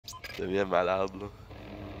Ça devient malade, là.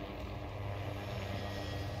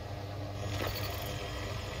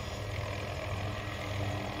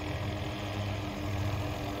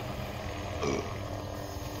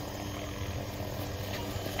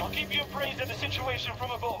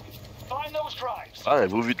 Ah,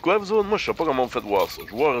 vous vu de quoi, vous autres? Moi, je sais pas comment vous faites voir ça.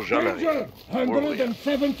 Je vois jamais rien.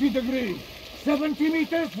 170 degrees. 70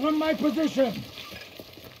 meters from my position.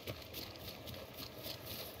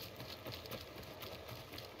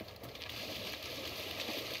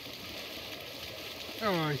 Ah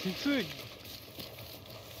ouais, c'est ça.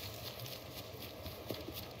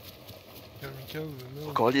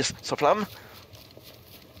 Oh, câlisse, ça flamme?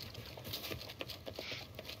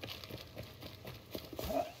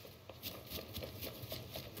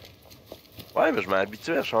 Ouais, mais je m'ai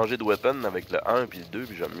habitué à changer de weapon avec le 1 puis le 2,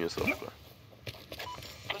 puis j'aime mieux ça, je crois.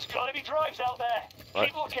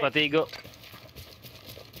 Ouais. C'est pas tes gars.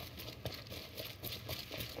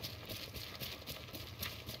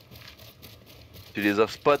 Tu les as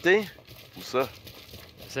spotés? Où ça?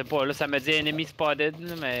 Je sais pas, là ça me dit enemy spotted,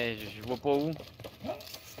 là, mais je vois pas où.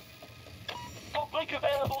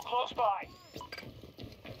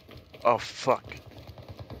 Oh fuck.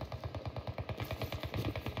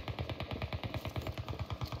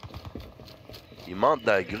 Il monte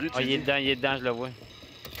dans la grue, tu Ah, il est dis? dedans, je le vois.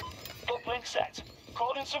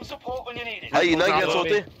 Ah, il y en a un qui vient de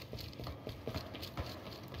sauter!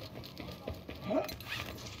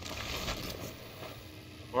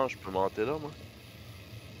 Oh, je peux monter là, moi.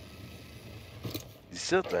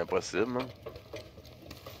 D'ici, c'est impossible, man.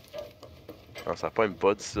 Non, ça pogne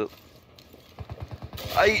pas d'ici.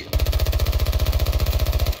 Aïe!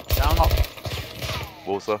 Down.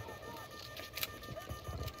 Beau ça.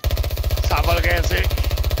 Ça va le rincer.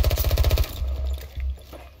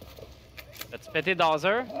 As-tu pété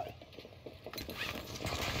Dozer?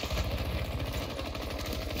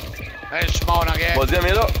 Hey, je suis mort en arrière. Troisième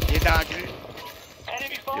est là! Il est dans la grue.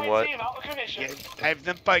 Ouais. Hey,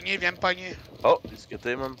 viens me pogner. Oh,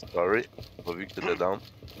 discuté, man. Sorry. J'ai pas vu que t'étais down.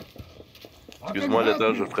 Excuse-moi,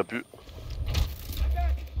 l'état, je le ferai plus.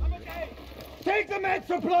 Take the med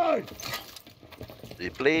supply. Les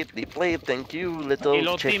plates, thank you, little Et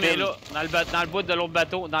l'autre team est chicken. là, dans le bout de l'autre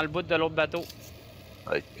bateau, dans le bout de l'autre bateau.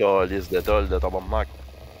 Hey, calice d'étole de tabarnak.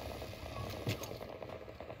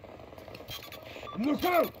 Look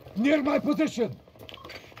out! Near my position.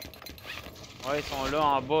 Ouais, ils sont là,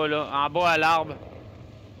 en bas à l'arbre.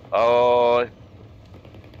 Ah ouais.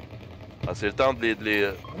 Ah, c'est le temps de les...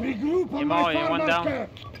 Regroup Il est on mort, my il est far one down. marker.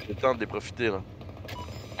 C'est le temps de les profiter, là.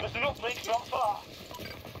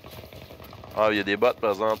 Ah, il y a des bottes,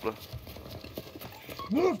 par exemple, là.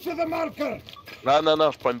 Move to the marker.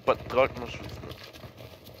 Non, je prends pas de troc, moi, je suis...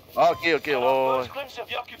 Ah, ok, ouais.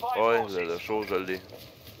 Ouais, le show, je l'ai.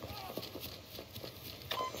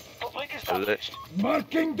 Je l'ai.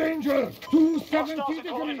 Marking danger. 270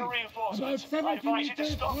 degrees. About 70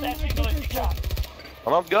 meters from my position.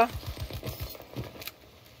 Comment, le gars?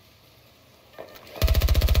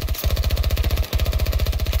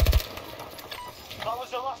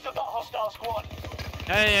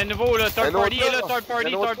 Hey, un nouveau là, third party est là, third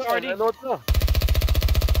party. Un autre là.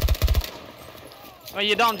 Ouais,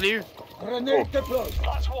 il est down, je l'ai eu. Grenade deployed.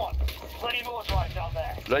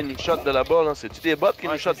 Là, il nous shot de là-bas, là. C'est-tu des bots qui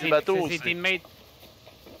nous shot du bateau C'est aussi? ses teammates.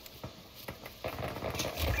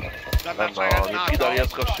 Ah, non, on est pris derrière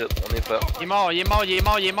ce rocher. On est fait. Il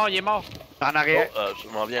est mort. En arrière. Oh, je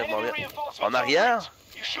m'en viens. En arrière?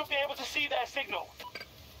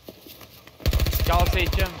 Casse ses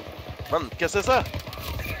chums. Man, qu'est-ce que c'est ça?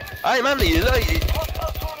 Hey, man, il est là,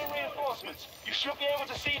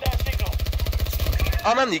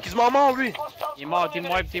 Ah, man, il est quasiment mort, lui! Il est mort, team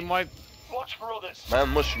wipe. Man,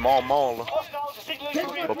 moi, je suis mort, là. Je sais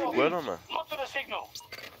pas pourquoi, là, mais...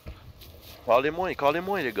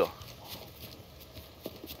 Callez-moi, les gars.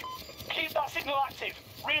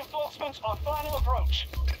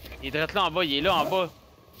 Il est direct là en bas, il est là en bas.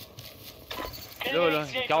 Là,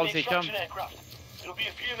 il casse ses chums.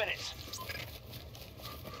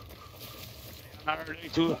 Et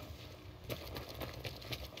tout.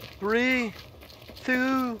 3,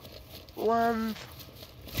 2, 1...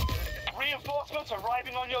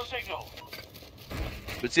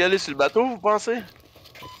 Peux-tu y aller sur le bateau, vous pensez?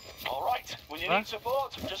 Hein?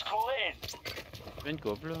 Une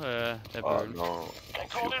couple, là. T'as Ah, peur. non.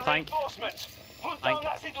 5.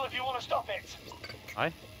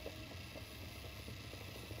 Ouais.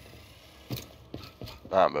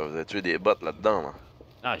 Ah, ben, vous avez tué des bots là-dedans, là.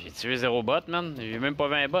 Ah, j'ai tué 0 bot, man. J'ai même pas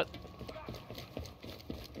 20 bots.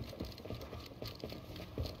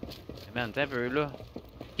 Man, t'as un peu là.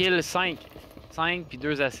 Kill 5. 5 puis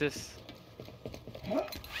 2 assists.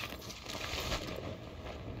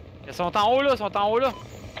 Ils sont en haut là, ils sont en haut là.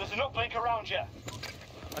 There's an uplink around you.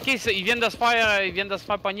 Ok, ils viennent de se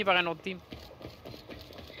faire pogner par un autre team.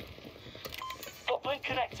 Uplink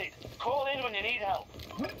connected. Call in when you need help.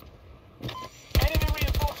 Enemy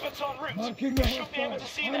reinforcements en route. Marking You the should be able to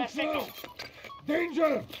see their signal.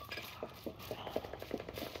 Danger!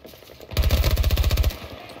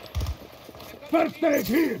 First aid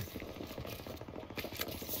here!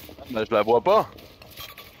 Mais je la vois pas.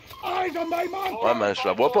 Eyes on my man! Ouais, mais je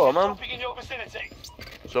la vois pas, man. Dropping in your vicinity.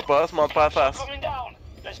 Je sais pas, se montre pas la face. Coming down.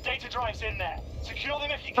 There's data drives in there. Secure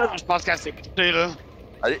them if you can. Je pense qu'elle s'est pitée, là.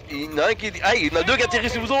 Allez, il y en a un qui... Hey, il y en a deux qui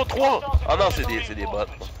atterrissent sur vous autres, trois! Ah non, c'est des bots.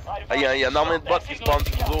 Hey, il y a énormément de bots qui spawnent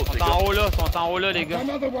sur vous autres, les Ils sont gars. en haut là, ils sont en haut là, les gars.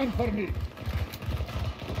 Another one for me!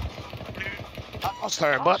 Ah, c'est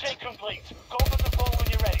un bot. Handshake complete. Go for the ball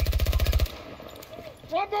when you're ready.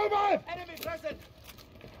 One moment! Enemy present.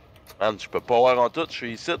 Man, je peux pas voir en tout, je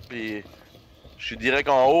suis ici, pis... Je suis direct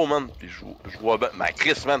en haut, man, pis je vois ben... Mais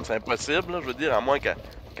Chris, man, c'est impossible, là, je veux dire, à moins qu'elle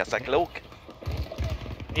ça cloque.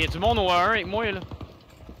 Il y a du monde au A1 avec moi là.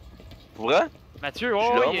 Pour vrai? Mathieu,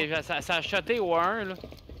 Je suis oh, là, ça a shoté au A1 là.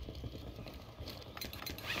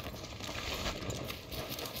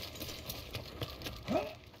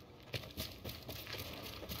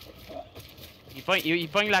 Il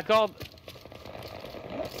pogne la corde.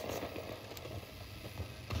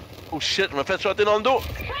 Oh shit, je me fait shotter dans le dos!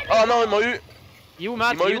 Oh non, il m'a eu! Il est où,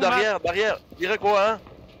 Matt? Il m'a eu Matt? derrière! Dirais quoi, hein?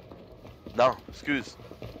 Non, excuse.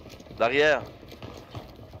 Derrière.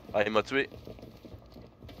 Ah, il m'a tué.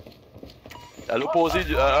 À l'opposé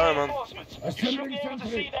du A1, man. You should be able to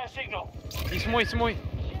see their signal. Il se mouille, il se mouille.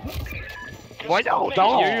 Voyons Il y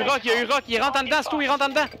donc! a eu Rock, il y a eu Rock. Il rentre en dedans, c'est tout, il rentre en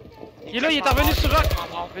dedans. Il est là, il est revenu sur Rock.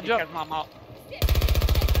 Good job. Quasiment mort.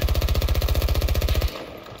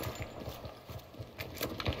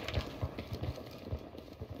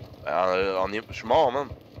 Je suis mort, man.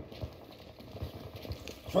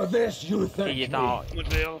 For this you Et thank il est me. en... Moi,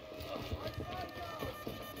 je l'ai.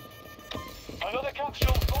 Another capsule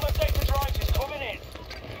full of data drives is coming in.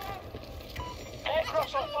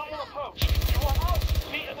 Aircraft's on final approach. You are out.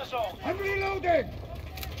 Feet of the zone. I'm reloading!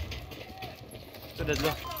 Ça de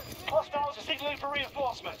là. Hostiles are signaling for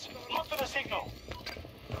reinforcements. Look for the signal.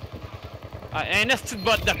 Ah, un esti de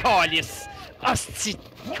bot de calice. Asti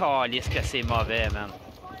de calice que c'est mauvais, man.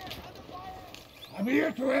 I'm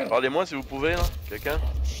here to help! Parlez-moi si vous pouvez, là. Quelqu'un?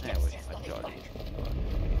 Eh oui, pas de calice.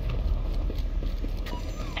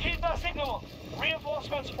 Keep that signal.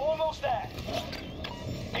 Reinforcements almost there.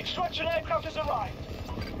 Extraction aircraft has arrived.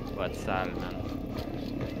 Pas de salle, man.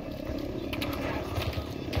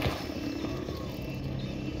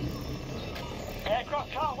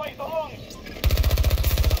 Aircraft can't wait for long.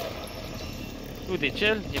 Tout t'es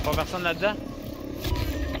chill, y'a pas personne là-dedans.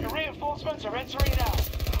 Your reinforcements are entering now.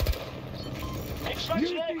 Extraction Use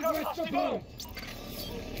these aircraft has to go.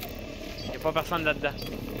 Y'a pas personne là-dedans.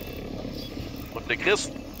 Contre le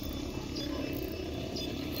Christ.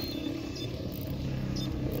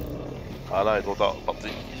 Ah non, il est trop tard, parti.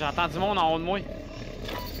 J'entends du monde en haut de moi.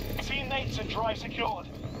 Teammates and drive secured.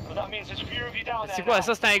 But that means there's few of you down there. C'est quoi now.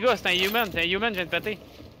 ça? C'est un gars, c'est un human. C'est un human, je viens de péter.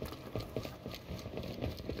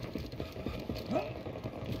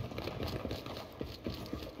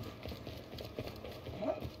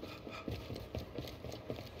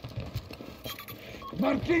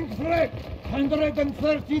 Marking threat!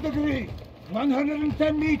 130 degrees!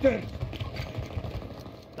 110 meters!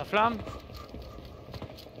 Ça flamme?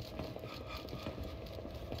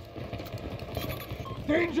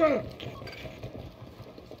 Danger!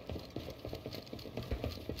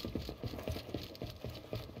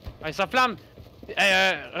 Ouais, ça flamme!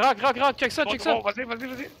 Rock, check ça, check ça! Bon, vas-y.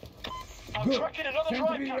 I'm Good. tracking another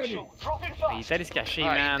Sentry drive ready. capsule. Drop in Il fast. est allé se cacher,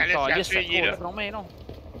 Ah, il man. est allé se Calice, cacher, il est là. c'est trop mais non.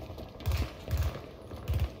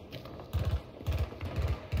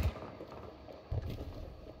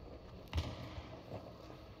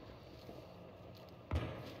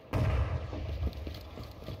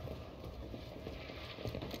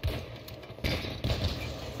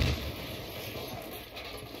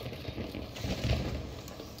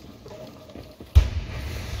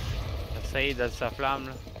 Essaye de sa flamme,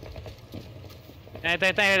 là.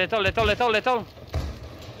 Tiens, l'étole!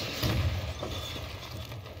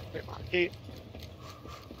 C'est marqué.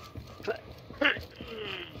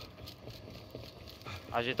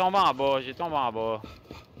 Ah, j'ai tombé en bas.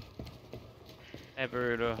 Un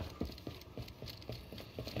peu, là.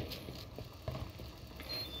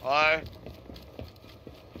 Ouais.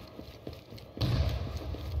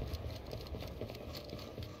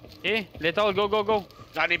 Ok, l'étole, go!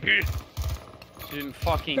 J'en ai plus. Tu me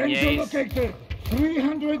fucking Danger niaises. located!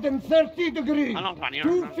 330 degrees! Ah non, j'en ai un.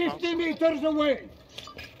 250 meters away!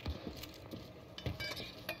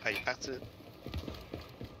 Ah, il est parti.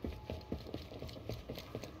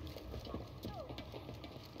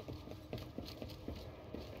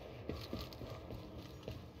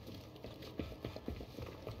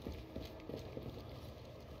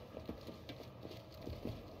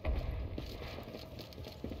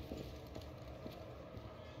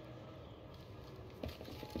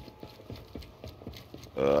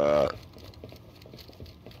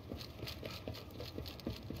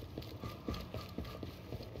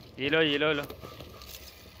 Il est là, là.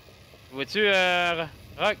 Vois-tu,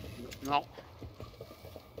 Rock? Non.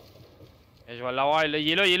 Je vais l'avoir, là. Il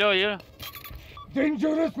est là.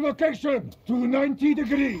 Dangerous location. 290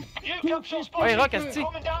 degrees. New capsule Hey, spotted. Rock, asti.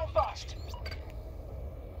 Coming down fast.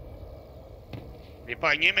 Il est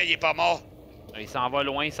pogné, mais il est pas mort. Il s'en va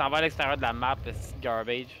loin, il s'en va à l'extérieur de la map, le petit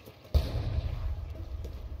garbage.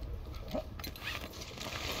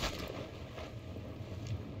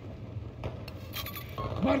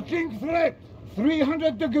 Marking threat.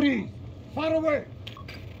 300 degrees. Far away.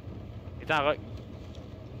 Il est en Rock.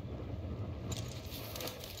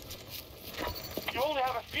 You only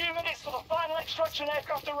have a few minutes till the final extraction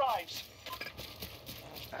aircraft arrives.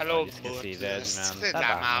 Allô, Qu'est-ce que c'est dead, man? C'est de la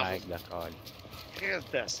Tabarnak, merde. de colle.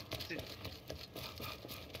 Christ de...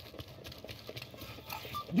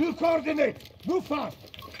 New coordinate. Move fast.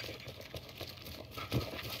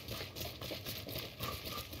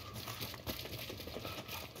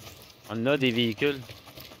 On a des véhicules.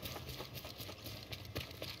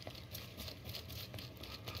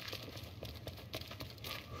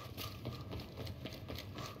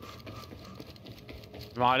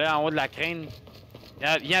 Je vais aller en haut de la crane.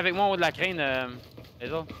 Viens avec moi en haut de la crane,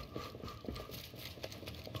 les autres.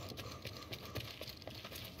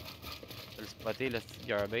 Je vais le spotter, le petit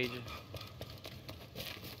garbage.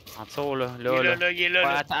 En dessous, là. Il est là, il est là.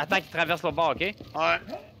 Ouais, Là. attends qu'il traverse le bord, ok? Ouais.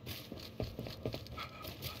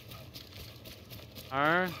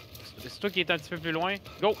 Un. C'est toi qui est un petit peu plus loin.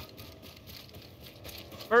 Go!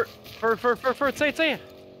 Feu, tire!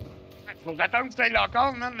 Faut attendre que tu ailles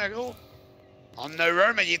encore, man, le gros. On en a eu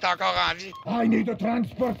un, mais il est encore en vie. I need a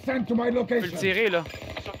transport sent to my Tu peux le location. tirer, là.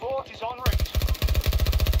 Support is en route.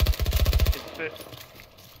 C'est fait.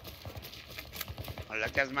 On l'a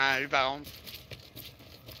quasiment eu, par contre.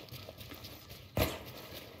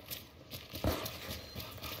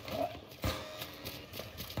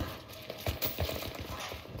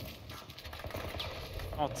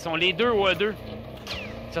 Ils sont les deux ou à deux.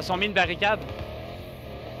 Ils se sont mis une barricade.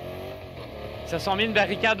 Ils se sont mis une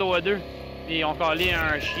barricade au A2. Et ils ont collé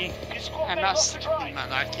un chien. Your squad Ah mate non, lost c'est the une drive.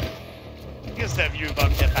 monarque. Qu'est-ce que ce vieux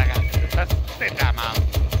bug de parachute? Ça, c'est de la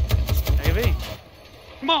merde. Arrivé.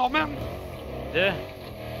 Mort, man! De.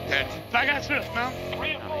 T'as du parachute, man!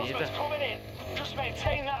 Reinforcements coming in. Just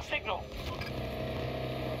maintain that signal.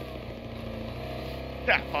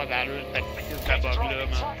 T'as pas d'allure, cette crise de Get the bug-là, drive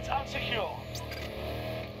man. intact and secure.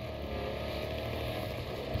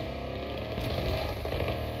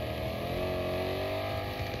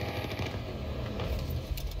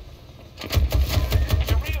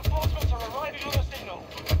 Your reinforcements are arriving on the signal.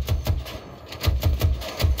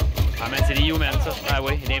 Ah, man, c'est des humans, ça. Ah,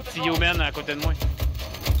 oui. Il y a des petits humans à côté de moi.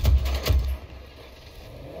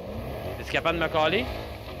 Es-tu capable de me coller?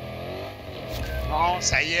 Bon,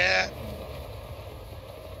 ça y est.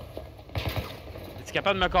 Es-tu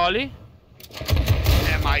capable de me coller?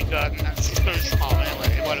 Oh my god, man. C'est sûr que je suis mort, hein,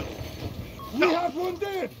 et voilà. We have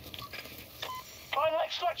wounded. Final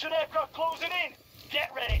extraction aircraft closing in. Get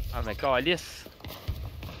ready. Ah, mais calice.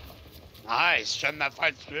 Nice, je viens de me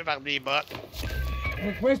faire tuer par des bots.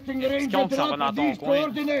 Requesting range compte s'en va drop dans at ton these coin.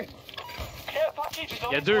 coordinates. Care package is on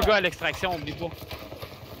Il y a its deux way. gars à l'extraction, oublie pas.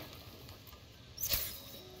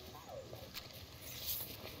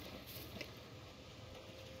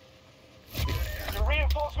 The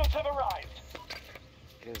reinforcements have arrived.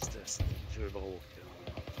 Qu'est-ce que c'est, vieux bro?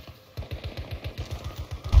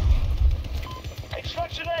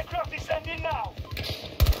 Extraction aircraft descending now.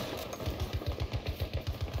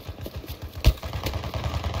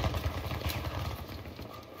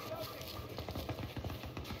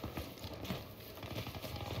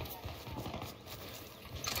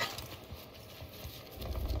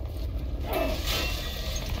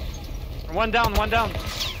 One down, one down.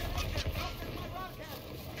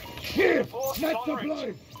 Here, Force net en route.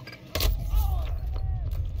 supply.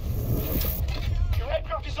 Your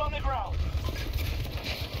aircraft is on the ground.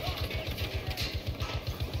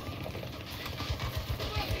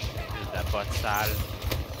 La botte sale.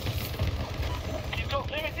 You've got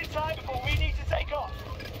limited time before we need to take off.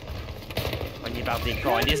 Pogné par des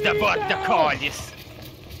calices de bottes de calices.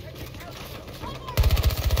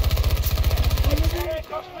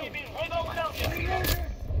 Aircraft leaving with or without you.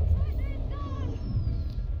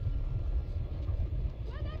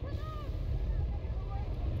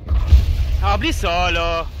 oublie ça,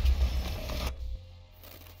 là!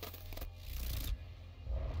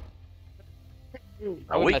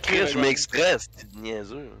 Ah oui, Mathieu, Chris, je regarde. m'extrais, c'est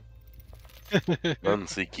niaiseux. Man,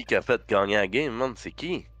 c'est qui a fait gagner la game, man? C'est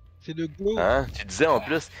qui? C'est le glow. Hein? Tu disais en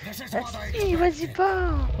plus. This is what I Hey, vas-y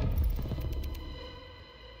pas!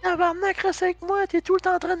 Tabarnak, reste avec moi, t'es tout le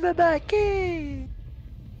temps en train de me baquer!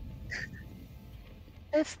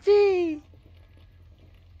 Esti!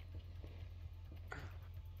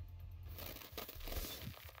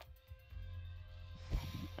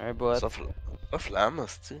 Un bot. Ça flamme,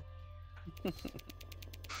 esti.